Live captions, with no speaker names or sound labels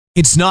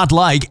It's not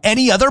like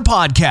any other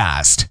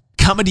podcast.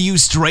 Coming to you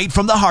straight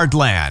from the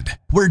heartland,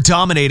 where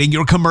dominating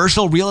your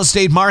commercial real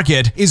estate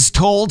market is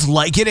told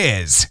like it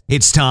is.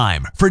 It's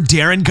time for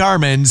Darren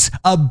Garman's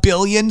A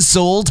Billion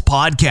Sold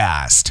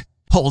podcast.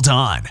 Hold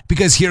on,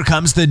 because here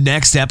comes the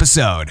next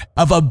episode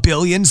of A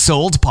Billion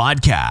Sold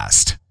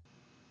podcast.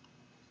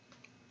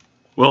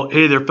 Well,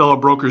 hey there, fellow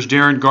brokers.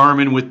 Darren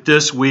Garman with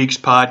this week's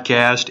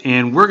podcast,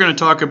 and we're going to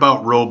talk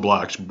about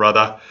roadblocks,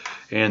 brother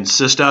and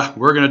sister.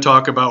 We're going to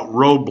talk about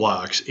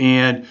roadblocks,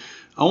 and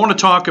I want to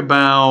talk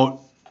about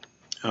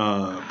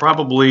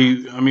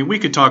we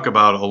could talk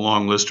about a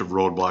long list of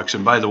roadblocks.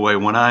 And by the way,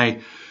 when I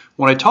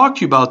talk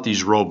to you about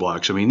these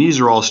roadblocks, these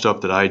are all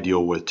stuff that I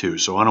deal with too.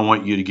 So I don't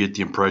want you to get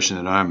the impression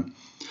that I'm,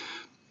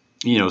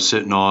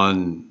 sitting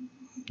on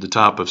the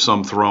top of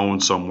some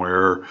throne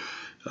somewhere,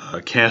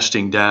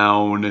 casting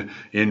down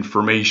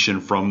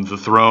information from the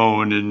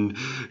throne, and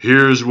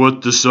here's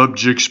what the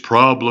subject's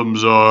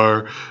problems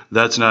are.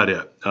 That's not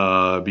it,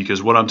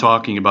 because what I'm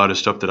talking about is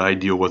stuff that I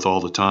deal with all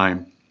the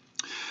time,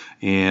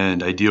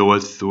 and I deal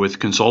with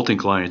consulting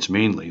clients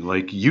mainly,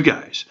 like you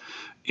guys.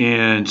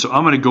 And so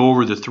I'm going to go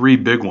over the three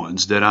big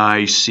ones that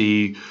I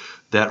see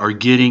that are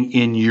getting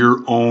in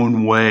your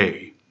own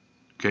way.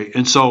 Okay,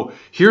 and so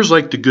here's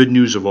like the good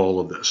news of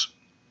all of this.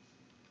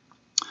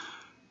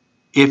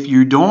 If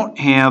you don't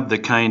have the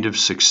kind of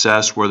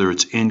success, whether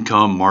it's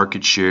income,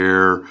 market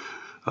share,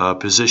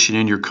 position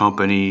in your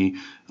company,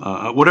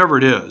 whatever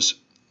it is,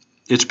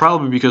 it's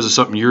probably because of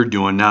something you're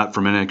doing, not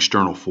from an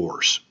external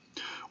force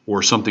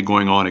or something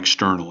going on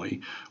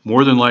externally.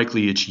 More than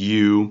likely it's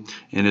you,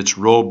 and it's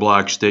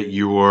roadblocks that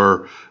you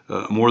are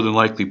more than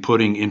likely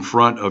putting in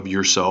front of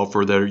yourself,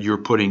 or that you're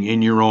putting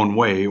in your own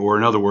way, or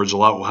in other words, a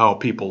lot how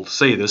people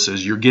say this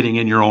is you're getting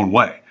in your own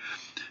way.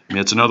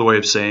 It's another way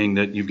of saying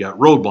that you've got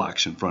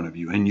roadblocks in front of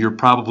you, and you're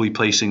probably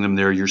placing them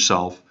there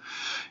yourself,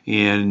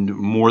 and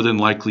more than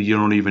likely you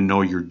don't even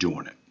know you're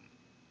doing it.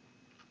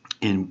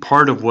 And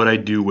part of what I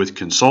do with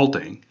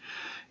consulting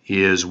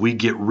is we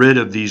get rid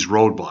of these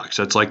roadblocks.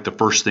 That's like the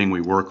first thing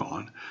we work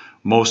on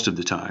most of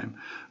the time.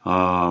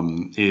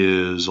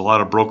 Is a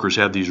lot of brokers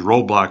have these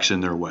roadblocks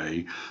in their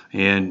way,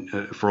 and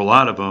for a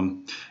lot of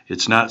them,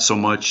 it's not so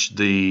much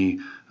the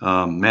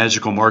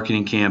magical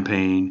marketing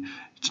campaign.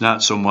 It's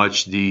not so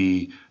much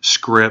the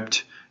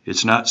script.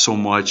 It's not so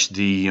much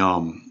the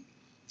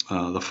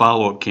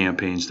follow-up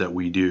campaigns that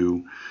we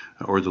do,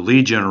 or the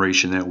lead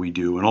generation that we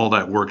do, and all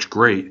that works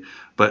great.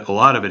 But a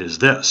lot of it is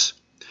this,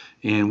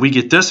 and we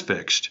get this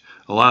fixed.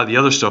 A lot of the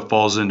other stuff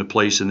falls into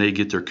place, and they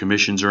get their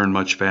commissions earned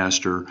much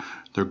faster.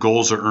 Their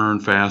goals are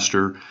earned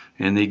faster,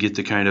 and they get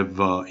the kind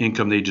of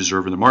income they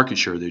deserve and the market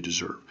share they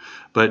deserve.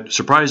 But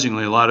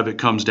surprisingly, a lot of it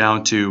comes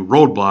down to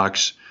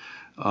roadblocks.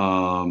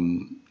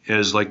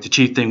 As like the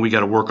chief thing we got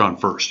to work on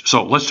first.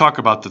 So let's talk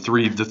about the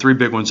three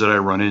big ones that I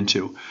run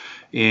into,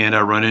 and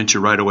I run into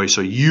right away,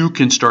 so you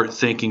can start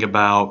thinking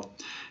about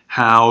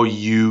how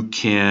you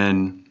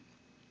can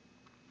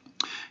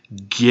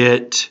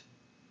get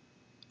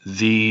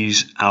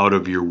these out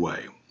of your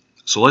way.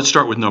 So let's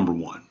start with number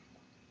one,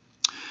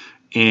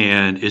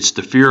 and it's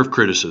the fear of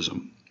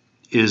criticism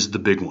is the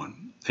big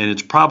one, and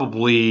it's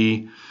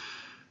probably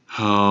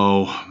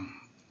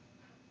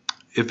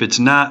if it's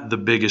not the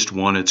biggest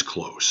one, it's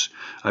close.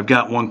 I've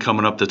got one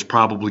coming up that's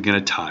probably going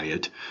to tie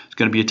it. It's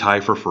going to be a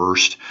tie for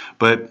first,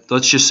 but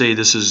let's just say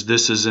this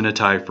isn't a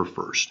tie for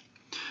first.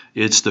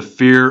 It's the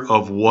fear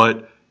of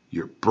what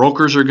your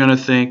brokers are going to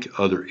think,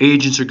 other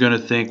agents are going to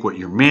think, what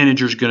your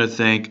manager's going to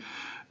think,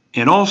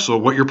 and also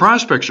what your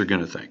prospects are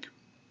going to think.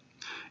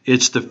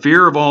 It's the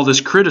fear of all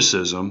this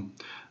criticism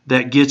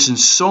that gets in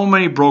so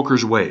many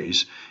brokers'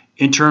 ways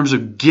in terms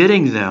of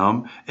getting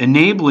them,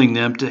 enabling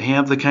them to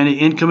have the kind of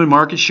income and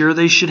market share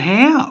they should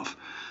have.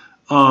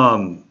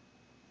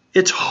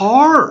 It's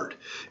hard.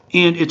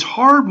 And it's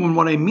hard when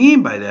what I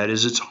mean by that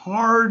is it's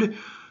hard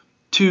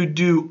to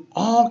do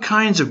all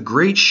kinds of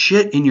great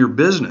shit in your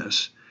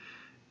business,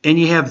 and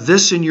you have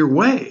this in your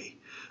way.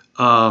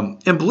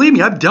 And believe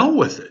me, I've dealt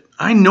with it.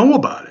 I know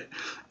about it.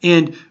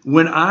 And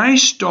when I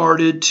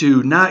started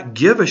to not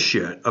give a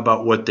shit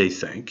about what they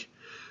think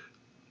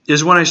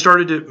is when I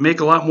started to make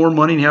a lot more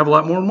money and have a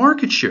lot more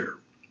market share.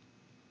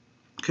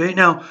 Okay,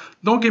 now,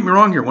 don't get me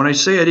wrong here. When I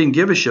say I didn't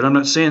give a shit, I'm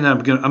not saying that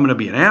I'm going to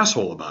be an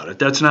asshole about it.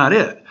 That's not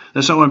it.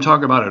 That's not what I'm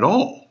talking about at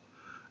all.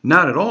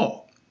 Not at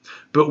all.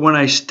 But when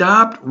I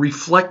stopped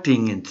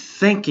reflecting and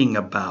thinking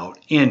about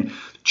and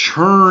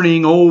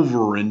churning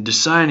over and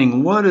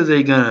deciding what are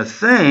they going to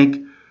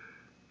think,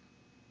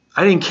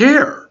 I didn't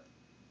care.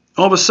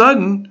 All of a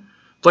sudden,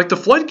 like the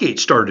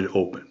floodgates started to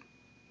open.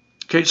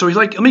 Okay, so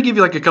let me give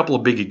you like a couple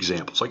of big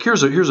examples. Like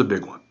here's a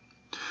big one.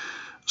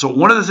 So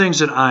one of the things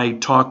that I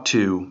talk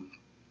to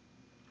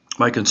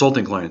my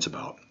consulting clients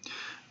about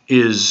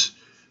is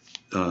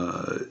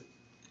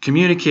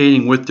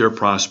communicating with their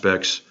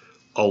prospects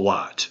a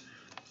lot.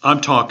 I'm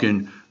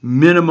talking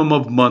minimum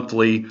of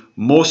monthly,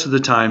 most of the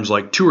times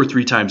like 2 or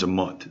 3 times a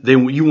month.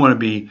 You want to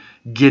be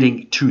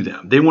getting to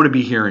them. They want to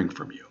be hearing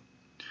from you.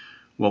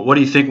 Well, what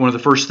do you think one of the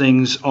first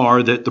things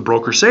are that the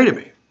brokers say to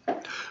me?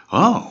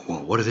 Oh,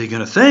 well, what are they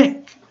going to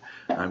think?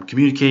 I'm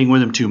communicating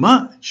with them too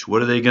much.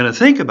 What are they going to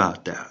think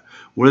about that?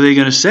 What are they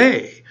going to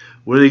say?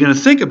 What are they going to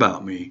think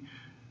about me?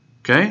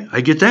 Okay,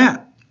 I get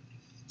that.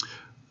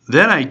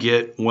 Then I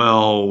get,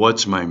 well,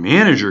 what's my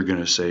manager going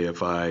to say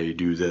if I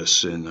do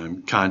this and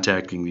I'm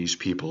contacting these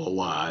people a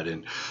lot?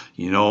 And,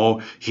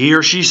 he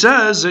or she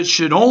says it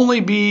should only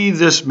be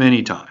this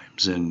many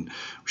times and we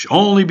should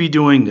only be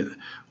doing this.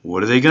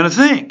 What are they going to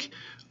think?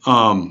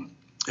 And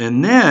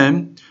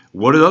then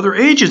what are the other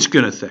agents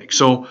going to think?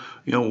 So,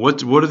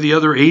 what are the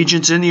other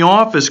agents in the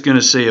office going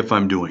to say if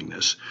I'm doing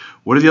this?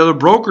 What are the other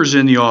brokers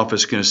in the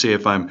office going to say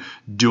if I'm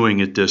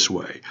doing it this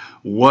way?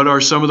 What are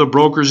some of the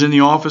brokers in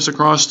the office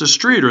across the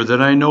street or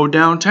that I know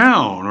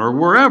downtown or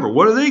wherever?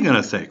 What are they going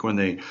to think when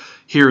they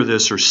hear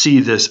this or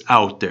see this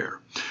out there?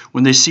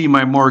 When they see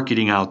my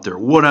marketing out there,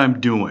 what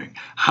I'm doing,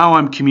 how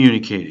I'm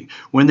communicating,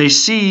 when they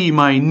see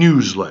my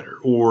newsletter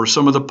or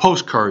some of the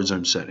postcards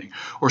I'm sending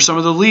or some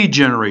of the lead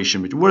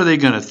generation, what are they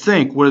going to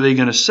think? What are they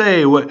going to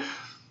say?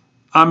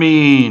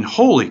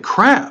 Holy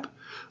crap.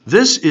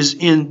 This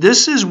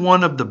is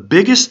one of the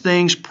biggest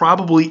things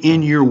probably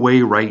in your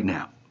way right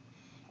now,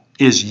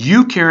 is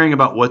you caring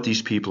about what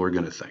these people are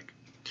going to think.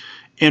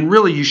 And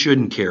really, you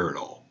shouldn't care at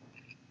all.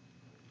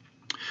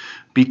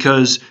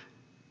 Because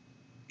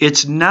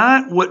it's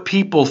not what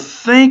people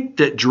think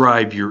that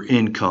drive your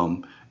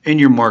income and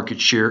your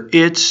market share.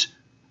 It's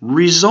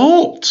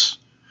results.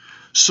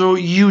 So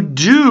you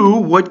do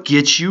what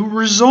gets you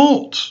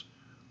results,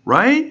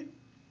 right?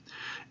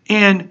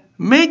 And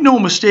make no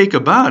mistake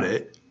about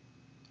it,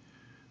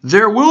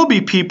 there will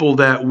be people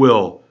that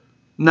will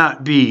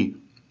not be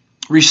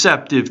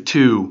receptive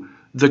to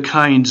the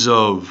kinds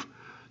of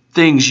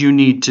things you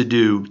need to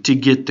do to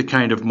get the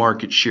kind of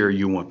market share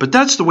you want. But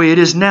that's the way it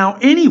is now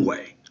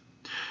anyway.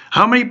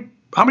 How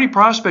many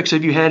prospects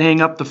have you had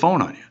hang up the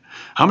phone on you?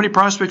 How many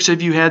prospects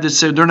have you had that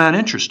said they're not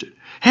interested?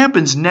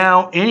 Happens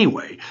now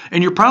anyway.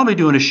 And you're probably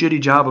doing a shitty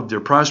job of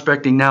their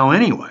prospecting now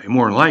anyway,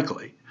 more than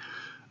likely.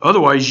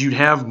 Otherwise, you'd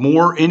have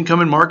more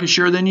income and market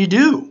share than you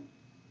do.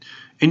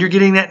 And you're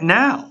getting that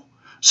now.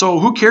 So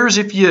who cares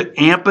if you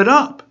amp it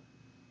up?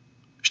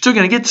 You're still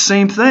going to get the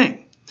same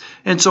thing.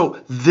 And so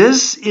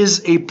this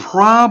is a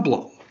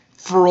problem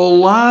for a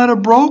lot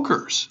of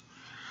brokers.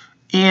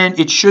 And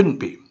it shouldn't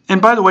be.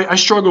 And by the way, I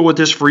struggled with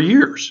this for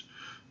years.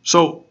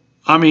 So,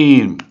 I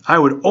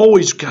would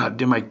always,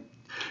 God, am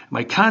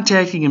I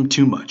contacting him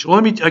too much?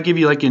 Well, I'll give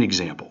you like an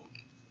example.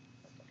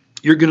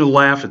 You're going to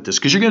laugh at this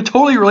because you're going to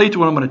totally relate to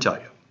what I'm going to tell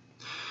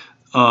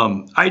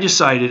you. I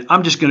decided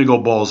I'm just going to go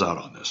balls out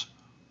on this.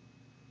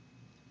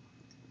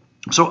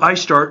 So I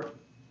start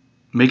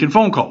making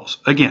phone calls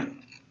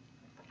again.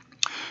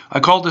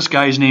 I called this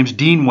guy. His name's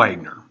Dean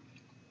Wagner.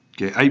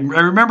 Okay, I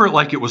remember it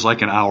like it was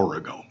like an hour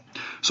ago.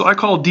 So I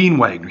called Dean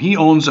Wagner. He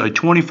owns a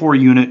 24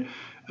 unit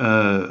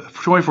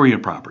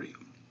property.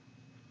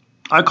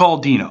 I call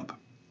Dean up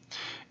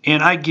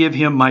and I give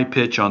him my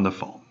pitch on the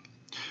phone.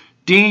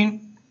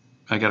 Dean,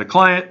 I got a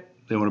client.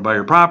 They want to buy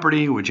your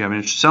property. Would you have an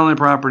interest in selling the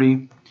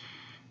property?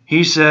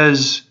 He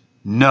says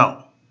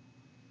no.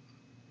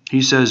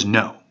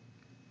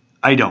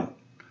 I don't.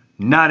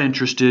 Not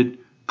interested.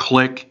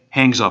 Click.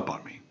 Hangs up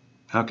on me.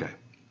 Okay.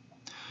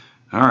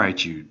 All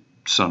right, you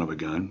son of a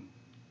gun.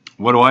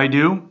 What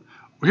do?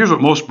 Well, here's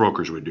what most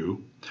brokers would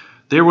do.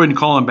 They wouldn't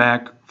call him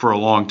back for a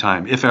long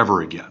time, if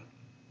ever again.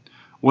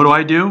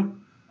 What do?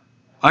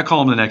 I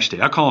call him the next day.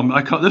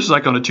 This is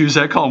like on a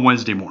Tuesday. I call him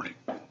Wednesday morning.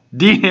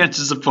 Dean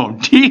answers the phone.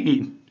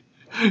 Dean,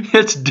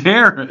 it's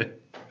Darren.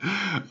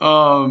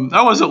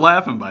 I wasn't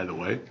laughing, by the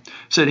way.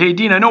 Said, hey,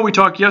 Dean, I know we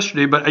talked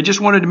yesterday, but I just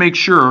wanted to make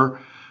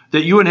sure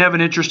that you wouldn't have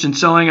an interest in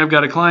selling. I've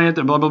got a client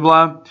and blah, blah,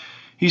 blah.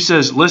 He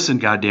says, listen,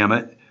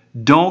 goddammit,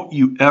 don't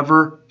you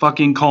ever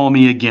fucking call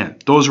me again.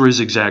 Those were his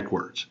exact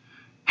words.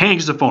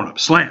 Hangs the phone up.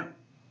 Slam.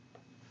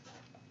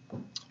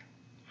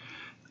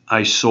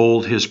 I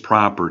sold his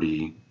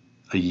property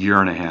a year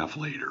and a half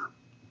later.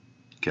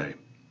 Okay.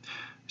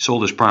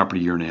 Sold his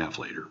property a year and a half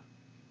later.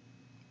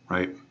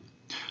 Right?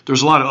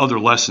 There's a lot of other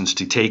lessons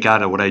to take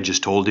out of what I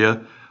just told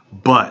you,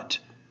 but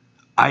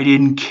I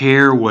didn't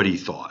care what he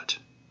thought.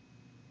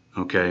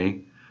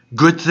 Okay?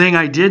 Good thing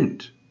I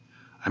didn't.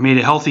 I made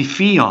a healthy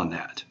fee on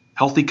that,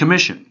 healthy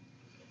commission.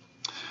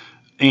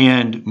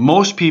 And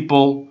most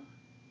people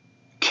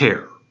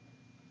care,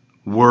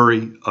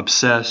 worry,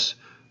 obsess,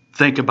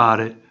 think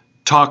about it,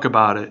 talk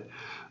about it.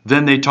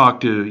 Then they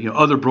talk to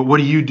other bro. What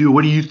do you do?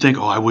 What do you think?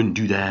 Oh, I wouldn't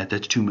do that.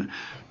 That's too much.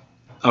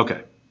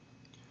 Okay.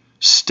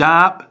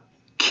 Stop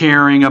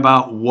caring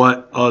about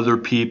what other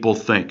people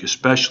think,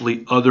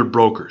 especially other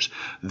brokers.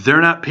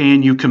 They're not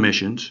paying you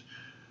commissions.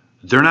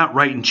 They're not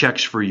writing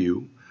checks for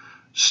you.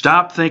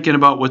 Stop caring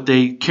about what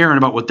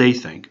they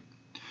think.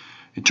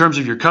 In terms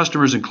of your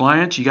customers and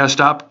clients, you got to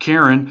stop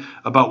caring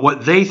about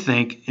what they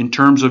think in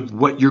terms of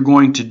what you're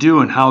going to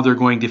do and how they're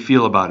going to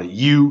feel about it.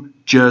 You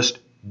just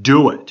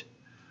do it.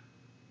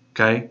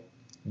 Okay?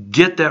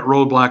 Get that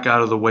roadblock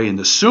out of the way. And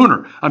the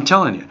sooner, I'm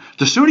telling you,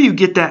 the sooner you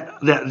get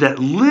that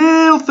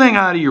little thing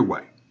out of your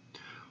way,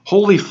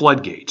 holy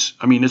floodgates.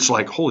 It's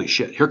like, holy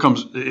shit,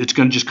 it's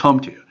going to just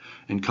come to you.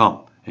 and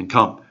come and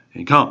come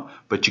and come.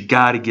 But you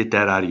got to get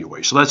that out of your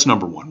way. So that's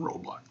number one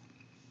roadblock.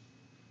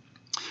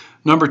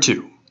 Number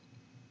two,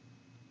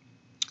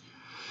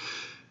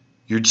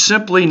 you're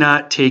simply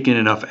not taking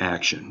enough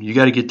action. You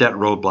got to get that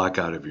roadblock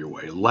out of your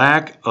way.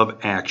 Lack of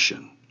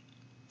action.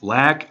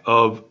 Lack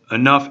of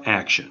enough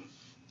action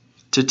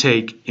to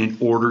take in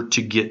order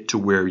to get to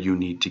where you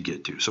need to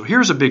get to. So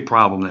here's a big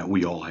problem that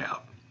we all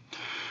have.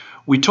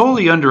 We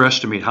totally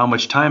underestimate how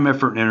much time,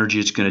 effort, and energy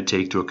it's going to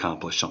take to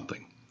accomplish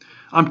something.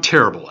 I'm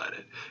terrible at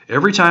it.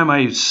 Every time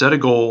I set a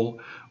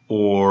goal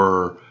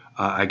or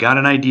I got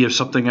an idea of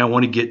something I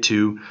want to get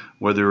to,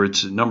 whether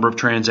it's a number of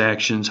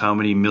transactions, how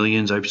many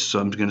millions I'm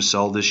going to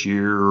sell this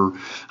year, or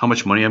how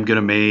much money I'm going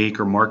to make,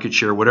 or market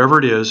share, whatever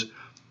it is,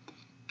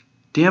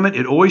 damn it,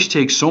 it always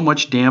takes so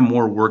much damn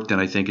more work than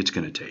I think it's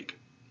going to take.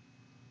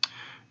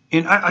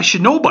 And I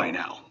should know by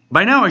now.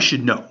 By now I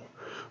should know.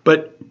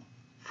 But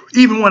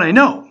even when I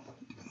know,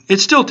 it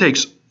still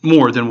takes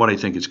more than what I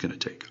think it's going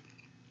to take.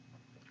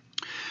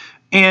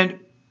 And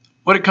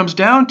what it comes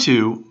down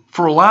to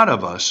for a lot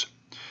of us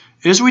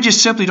is we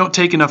just simply don't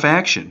take enough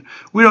action.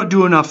 We don't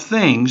do enough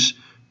things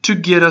to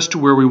get us to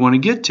where we want to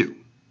get to.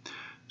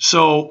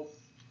 So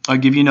I'll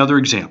give you another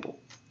example.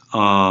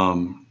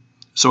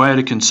 So I had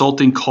a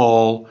consulting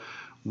call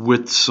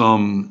with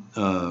some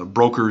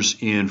brokers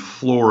in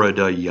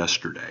Florida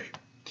yesterday.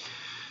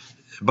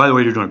 By the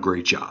way, they're doing a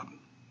great job.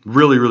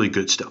 Really, really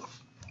good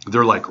stuff.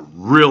 They're like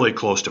really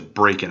close to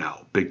breaking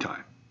out big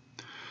time.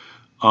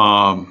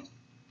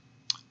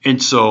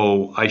 And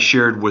so I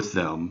shared with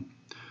them,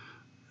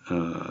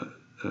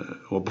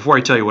 well, before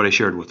I tell you what I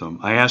shared with them,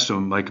 I asked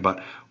them like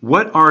about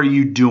what are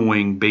you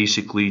doing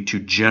basically to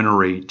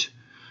generate,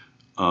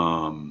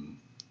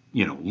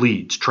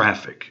 leads,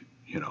 traffic,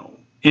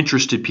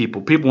 interested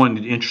people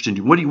wanting to interest in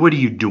you. What are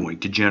you doing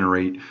to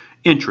generate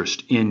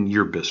interest in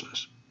your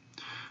business?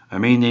 I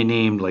mean, they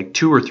named like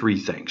 2 or 3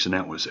 things, and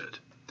that was it.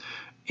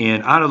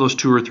 And out of those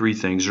 2 or 3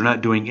 things, they're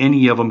not doing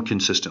any of them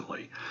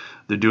consistently.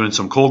 They're doing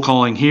some cold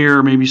calling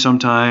here, maybe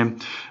sometime.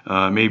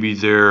 Maybe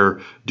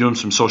they're doing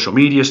some social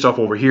media stuff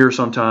over here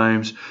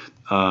sometimes.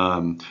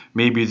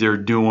 Maybe they're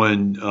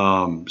doing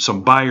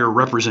some buyer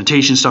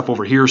representation stuff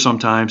over here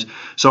sometimes.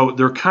 So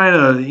they're kind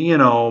of,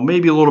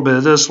 maybe a little bit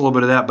of this, a little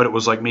bit of that, but it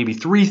was like maybe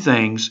 3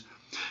 things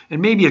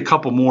and maybe a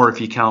couple more if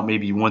you count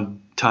maybe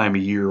one time a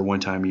year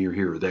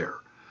here or there.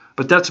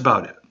 But that's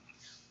about it.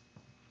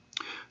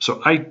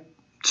 So I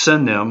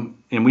send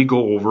them and we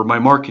go over my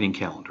marketing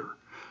calendar.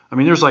 I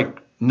mean, there's like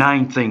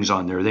 9 things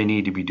on there they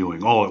need to be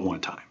doing all at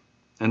one time.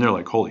 And they're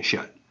like, holy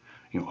shit.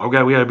 We got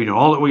to be doing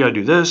all that. We got to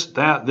do this,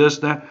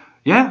 that.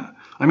 Yeah.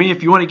 I mean,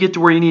 if you want to get to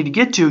where you need to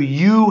get to,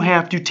 you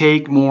have to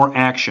take more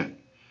action.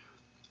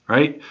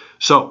 Right?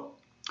 So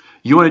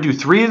you want to do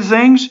 3 of the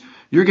things,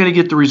 you're going to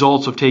get the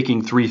results of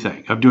taking 3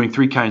 things, of doing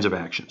 3 kinds of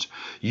actions.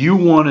 You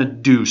want to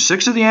do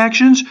 6 of the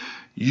actions,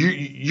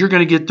 you're going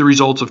to get the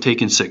results of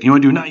taking 6. You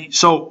want to do 9.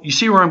 So you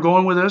see where I'm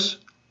going with this?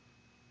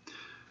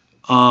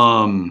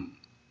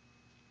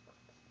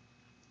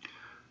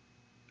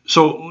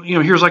 So,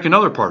 here's like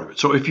another part of it.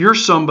 So if you're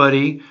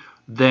somebody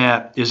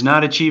that is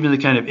not achieving the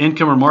kind of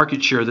income or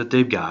market share that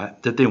they've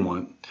got, that they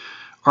want,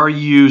 are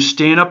you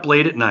staying up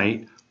late at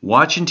night,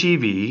 watching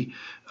TV,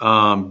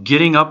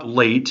 getting up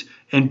late,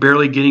 and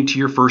barely getting to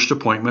your first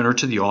appointment or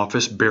to the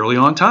office barely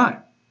on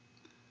time?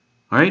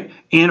 Right?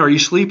 And are you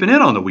sleeping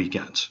in on the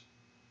weekends?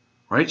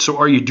 Right? So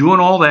are you doing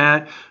all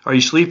that? Are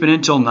you sleeping in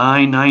until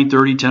 9,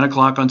 9:30, 10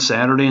 o'clock on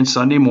Saturday and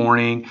Sunday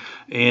morning,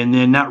 and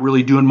then not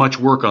really doing much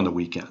work on the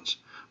weekends?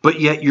 But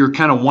yet you're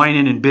kind of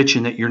whining and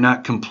bitching that you're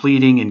not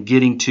completing and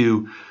getting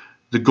to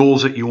the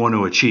goals that you want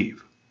to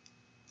achieve.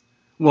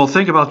 Well,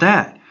 think about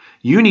that.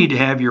 You need to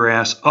have your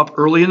ass up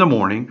early in the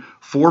morning,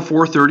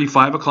 4:30,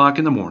 5 o'clock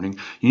in the morning.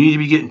 You need to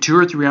be getting 2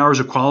 or 3 hours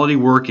of quality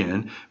work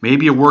in,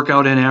 maybe a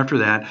workout in after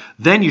that.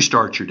 Then you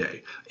start your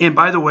day. And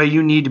by the way,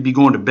 you need to be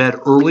going to bed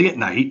early at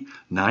night,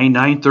 9,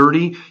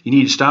 9:30. You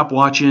need to stop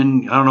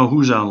watching, I don't know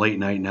who's on late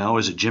night now.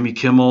 Is it Jimmy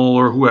Kimmel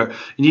or whoever?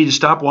 You need to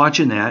stop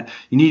watching that.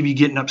 You need to be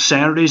getting up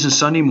Saturdays and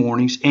Sunday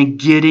mornings and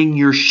getting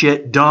your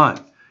shit done,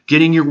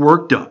 getting your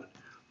work done.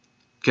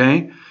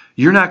 Okay?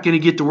 You're not going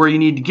to get to where you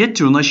need to get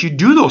to unless you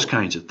do those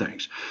kinds of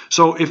things.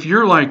 So if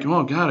you're like,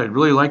 oh, God, I'd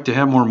really like to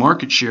have more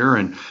market share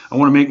and I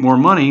want to make more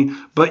money,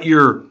 but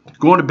you're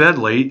going to bed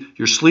late,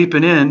 you're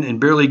sleeping in and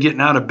barely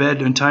getting out of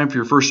bed in time for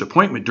your first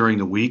appointment during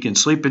the week and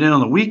sleeping in on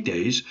the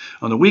weekdays,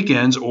 on the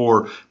weekends,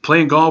 or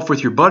playing golf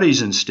with your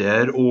buddies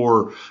instead,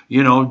 or,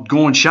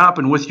 going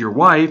shopping with your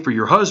wife or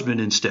your husband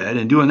instead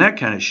and doing that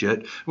kind of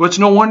shit, well, it's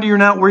no wonder you're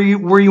not where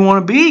you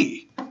want to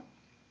be.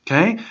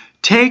 Okay?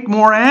 Take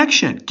more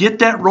action. Get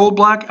that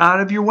roadblock out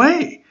of your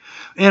way.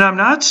 And I'm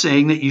not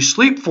saying that you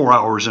sleep 4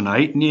 hours a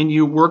night and then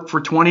you work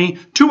for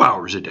 22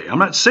 hours a day. I'm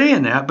not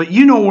saying that, but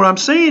you know what I'm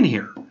saying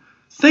here.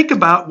 Think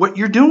about what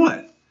you're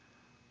doing.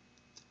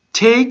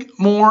 Take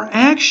more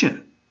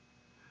action.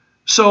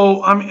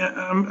 So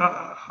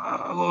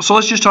so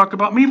let's just talk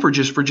about me for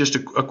just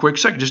a quick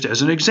second, just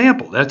as an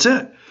example. That's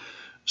it.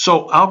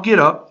 So I'll get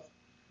up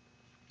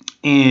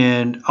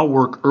and I'll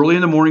work early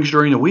in the mornings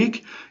during the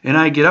week, and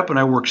I get up and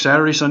I work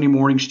Saturday, Sunday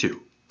mornings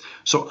too.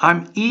 So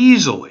I'm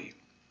easily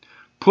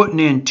putting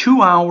in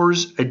 2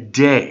 hours a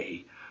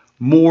day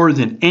more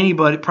than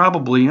anybody,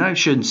 probably, I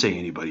shouldn't say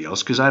anybody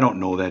else because I don't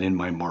know that in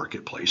my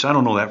marketplace. I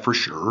don't know that for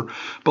sure.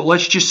 But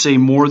let's just say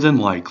more than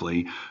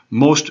likely,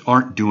 most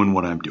aren't doing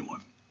what I'm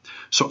doing.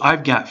 So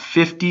I've got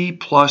 50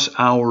 plus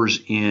hours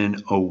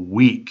in a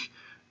week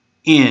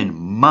in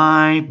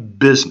my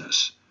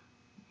business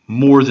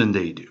more than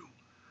they do,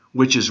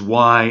 which is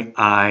why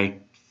I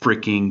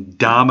freaking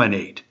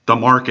dominate the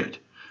market.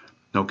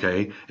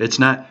 Okay? It's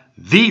not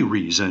the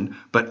reason,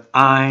 but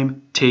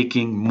I'm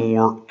taking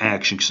more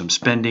action because I'm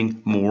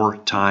spending more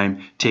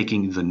time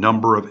taking the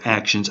number of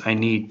actions I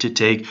need to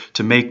take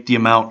to make the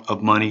amount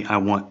of money I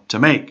want to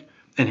make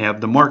and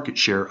have the market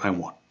share I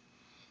want.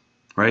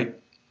 Right?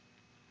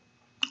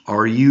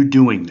 Are you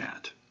doing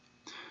that?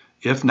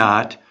 If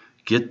not,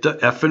 get the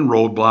effing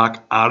roadblock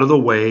out of the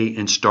way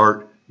and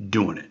start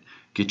doing it.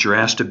 Get your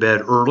ass to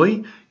bed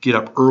early, get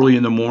up early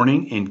in the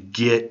morning, and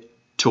get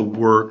to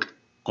work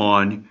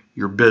on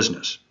your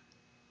business.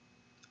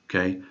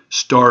 Okay?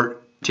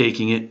 Start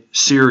taking it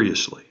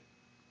seriously.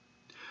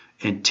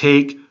 And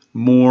take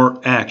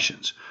more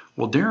actions.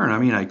 Well,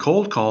 Darren, I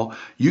cold call.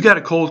 You got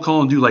to cold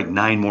call and do like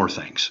 9 more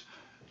things.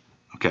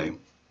 Okay?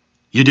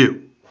 You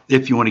do,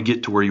 if you want to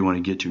get to where you want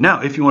to get to.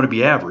 Now, if you want to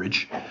be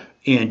average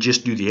and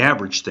just do the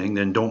average thing,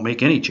 then don't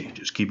make any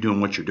changes. Keep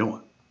doing what you're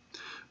doing.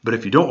 But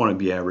if you don't want to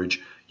be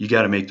average, you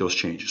got to make those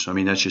changes.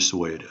 That's just the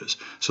way it is.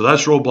 So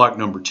that's roadblock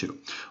number 2.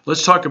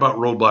 Let's talk about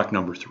roadblock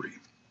number 3.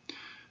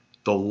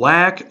 The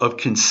lack of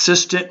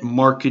consistent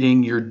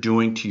marketing you're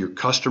doing to your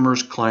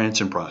customers, clients,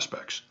 and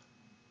prospects.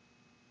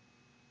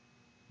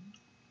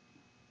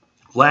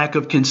 Lack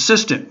of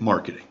consistent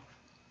marketing.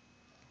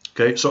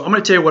 Okay, so I'm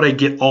going to tell you what I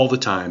get all the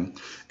time,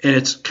 and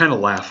it's kind of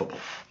laughable.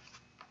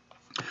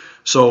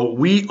 So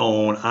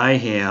I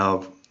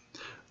have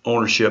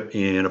ownership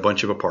in a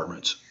bunch of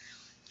apartments,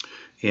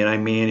 and I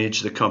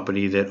manage the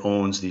company that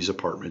owns these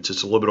apartments.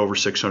 It's a little bit over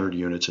 600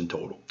 units in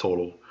total.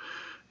 Total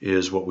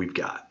is what we've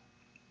got.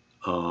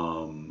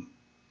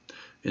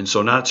 And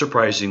so not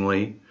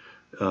surprisingly,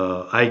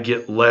 I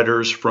get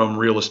letters from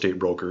real estate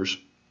brokers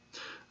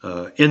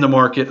in the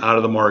market, out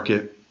of the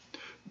market,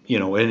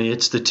 and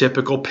it's the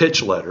typical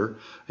pitch letter.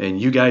 And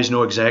you guys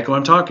know exactly what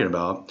I'm talking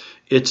about.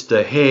 It's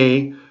the,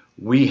 hey,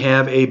 we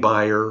have a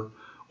buyer,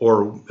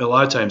 or a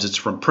lot of times it's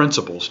from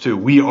principals too.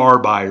 We are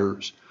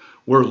buyers.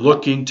 We're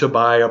looking to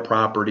buy a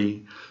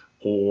property,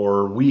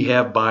 or we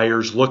have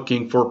buyers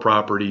looking for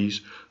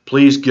properties.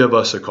 Please give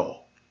us a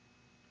call.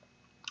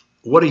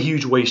 What a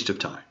huge waste of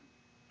time.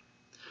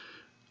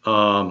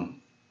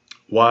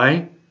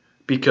 Why?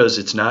 Because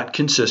it's not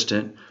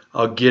consistent.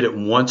 I'll get it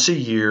once a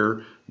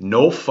year,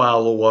 no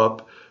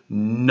follow-up,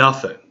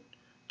 nothing.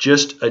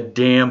 Just a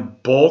damn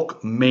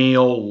bulk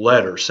mail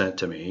letter sent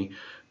to me,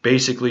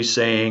 basically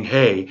saying,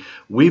 hey,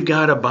 we've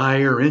got a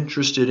buyer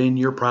interested in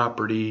your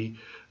property.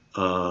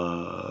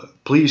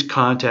 Please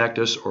contact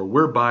us, or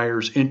we're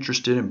buyers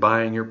interested in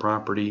buying your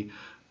property.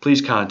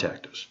 Please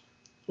contact us.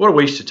 What a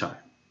waste of time.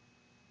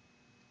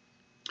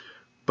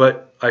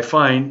 But I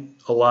find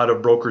a lot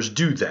of brokers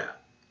do that.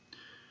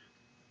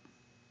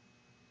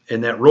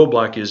 And that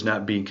roadblock is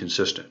not being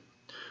consistent.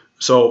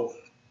 So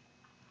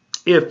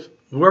if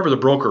whoever the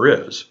broker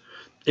is,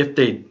 if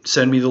they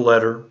send me the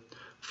letter,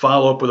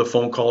 follow up with a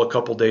phone call a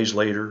couple days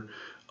later,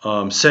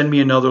 send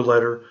me another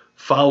letter,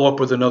 follow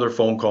up with another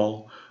phone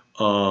call,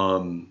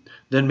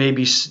 then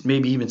maybe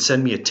even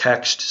send me a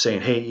text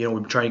saying, hey,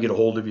 we've been trying to get a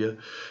hold of you.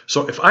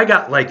 So if I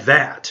got like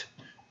that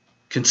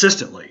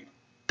consistently,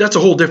 that's a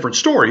whole different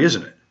story,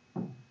 isn't it?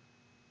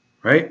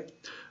 Right?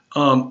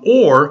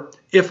 Or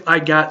if I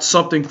got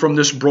something from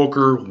this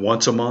broker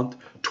once a month,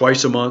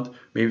 twice a month,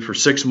 maybe for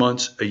 6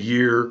 months, a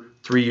year,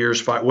 3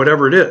 years, 5,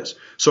 whatever it is.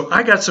 So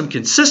I got some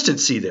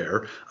consistency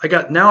there.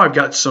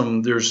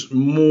 There's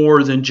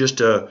more than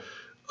just a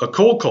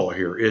cold call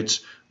here.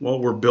 It's,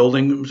 we're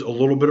building a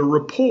little bit of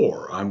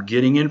rapport. I'm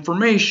getting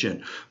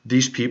information.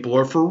 These people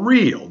are for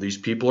real. These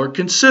people are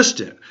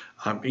consistent.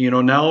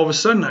 Now all of a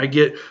sudden I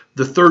get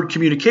the third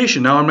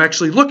communication. Now I'm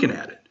actually looking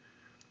at it.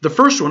 The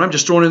first one I'm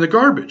just throwing in the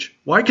garbage.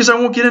 Why? Because I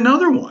won't get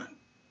another one.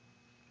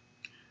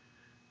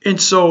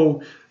 And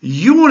so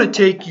you want to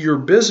take your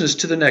business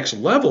to the next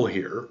level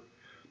here.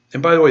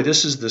 And by the way,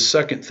 this is the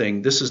second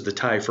thing. This is the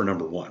tie for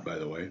number 1, by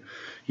the way.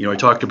 I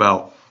talked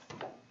about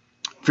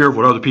fear of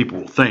what other people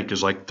will think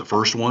is like the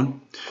first one.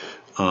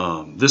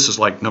 This is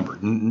like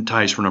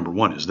ties for number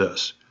 1 is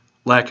this.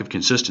 Lack of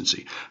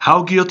consistency.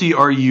 How guilty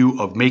are you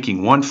of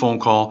making one phone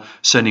call,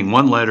 sending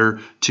one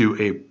letter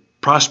to a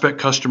prospect,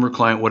 customer,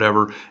 client,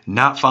 whatever,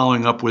 not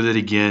following up with it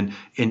again,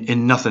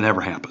 and nothing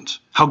ever happens?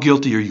 How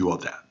guilty are you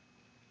of that?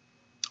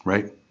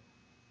 Right?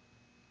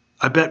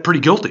 I bet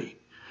pretty guilty.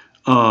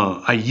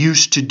 I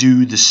used to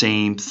do the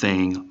same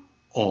thing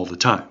all the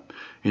time.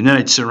 And then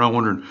I'd sit around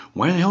wondering,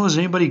 why the hell is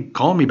anybody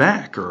calling me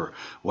back? Or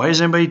why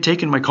is anybody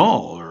taking my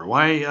call? Or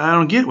why, I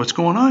don't get what's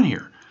going on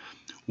here.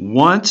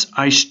 Once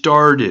I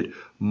started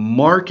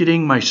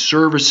marketing my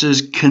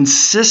services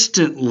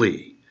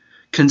consistently,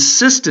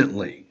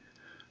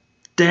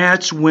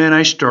 that's when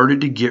I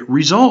started to get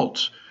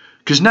results.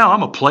 Because now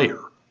I'm a player,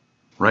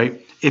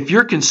 right? If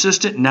you're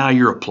consistent, now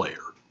you're a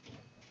player.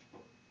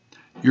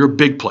 You're a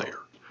big player,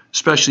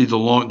 especially the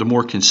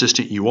more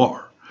consistent you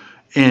are.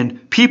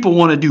 And people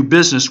want to do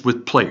business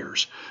with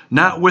players,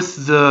 not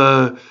with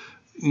the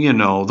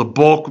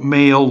bulk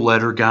mail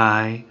letter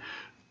guy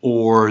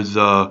or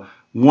the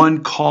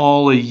one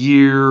call a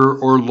year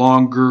or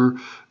longer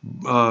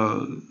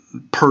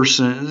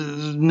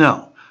person.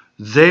 No,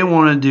 they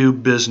want to do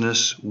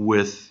business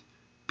with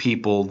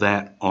people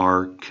that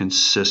are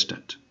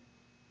consistent.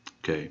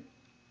 Okay.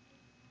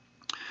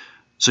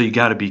 So you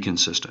got to be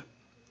consistent.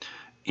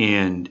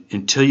 And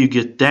until you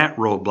get that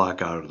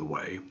roadblock out of the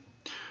way,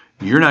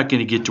 you're not going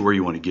to get to where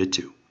you want to get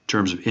to in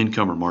terms of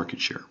income or market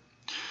share.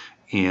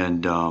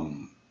 And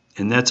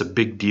that's a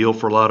big deal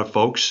for a lot of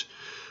folks.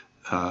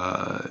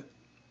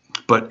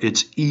 But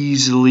it's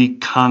easily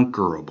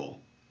conquerable.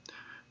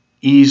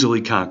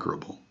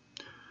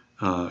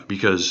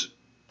 Because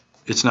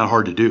it's not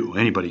hard to do.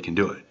 Anybody can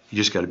do it. You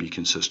just got to be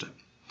consistent.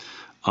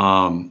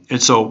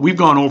 And so we've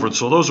gone over.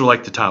 So those are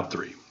like the top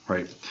three,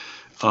 right?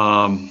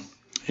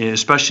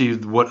 Especially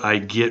what I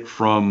get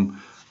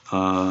from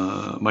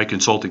my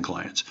consulting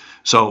clients.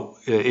 So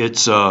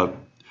it's,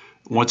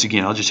 once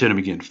again, I'll just hit them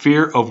again.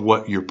 Fear of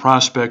what your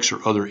prospects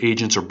or other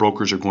agents or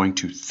brokers are going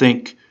to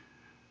think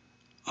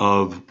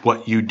of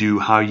what you do,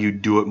 how you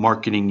do it,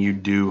 marketing you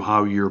do,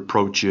 how your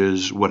approach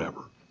is,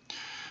 whatever.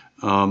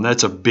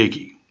 That's a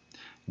biggie.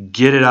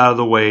 Get it out of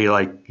the way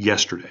like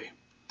yesterday.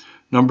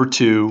 Number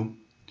two,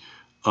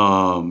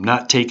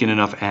 not taking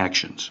enough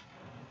actions.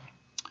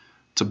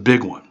 It's a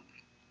big one.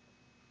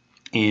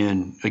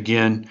 And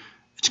again,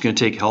 it's going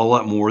to take a hell of a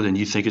lot more than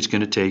you think it's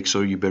going to take,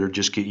 so you better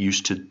just get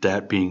used to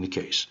that being the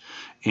case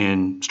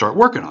and start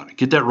working on it.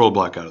 Get that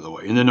roadblock out of the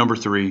way. And then number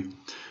three,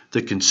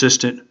 the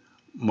consistent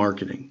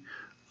marketing.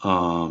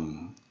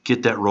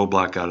 Get that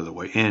roadblock out of the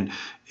way. And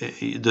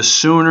the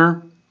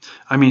sooner,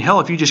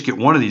 hell, if you just get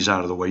one of these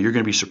out of the way, you're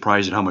going to be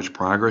surprised at how much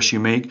progress you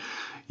make.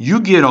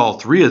 You get all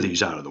three of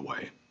these out of the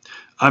way.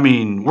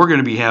 We're going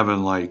to be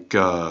having like,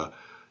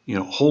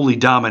 holy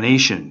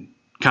domination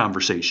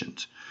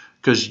conversations,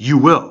 because you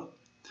will.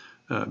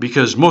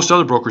 Because most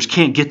other brokers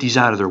can't get these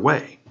out of their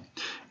way.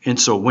 And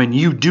so when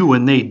you do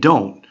and they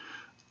don't,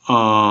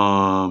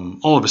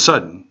 all of a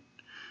sudden,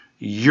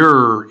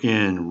 you're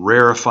in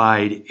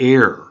rarefied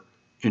air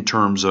in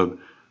terms of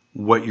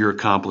what you're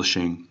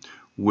accomplishing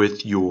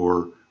with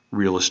your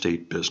real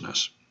estate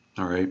business.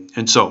 All right.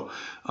 And so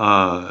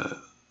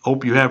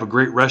hope you have a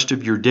great rest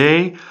of your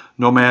day,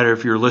 no matter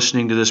if you're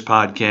listening to this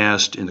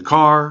podcast in the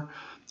car,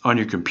 on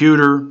your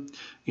computer,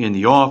 in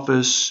the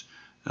office,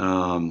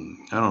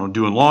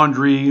 doing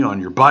laundry,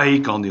 on your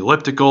bike, on the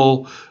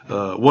elliptical,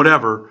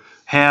 whatever.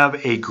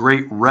 Have a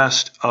great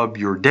rest of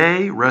your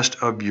day, rest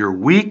of your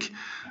week.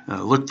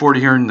 Look forward to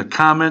hearing the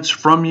comments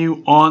from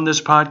you on this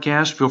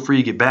podcast. Feel free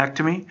to get back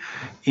to me,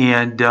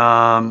 and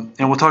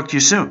we'll talk to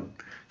you soon.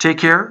 Take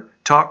care.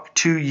 Talk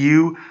to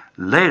you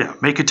later.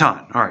 Make a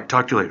ton. All right.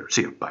 Talk to you later.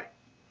 See you. Bye.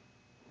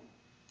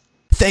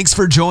 Thanks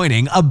for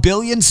joining A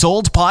Billion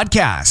Sold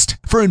Podcast.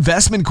 For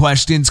investment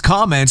questions,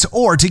 comments,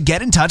 or to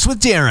get in touch with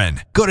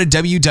Darren, go to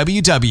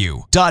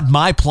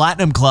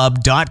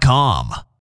www.myplatinumclub.com.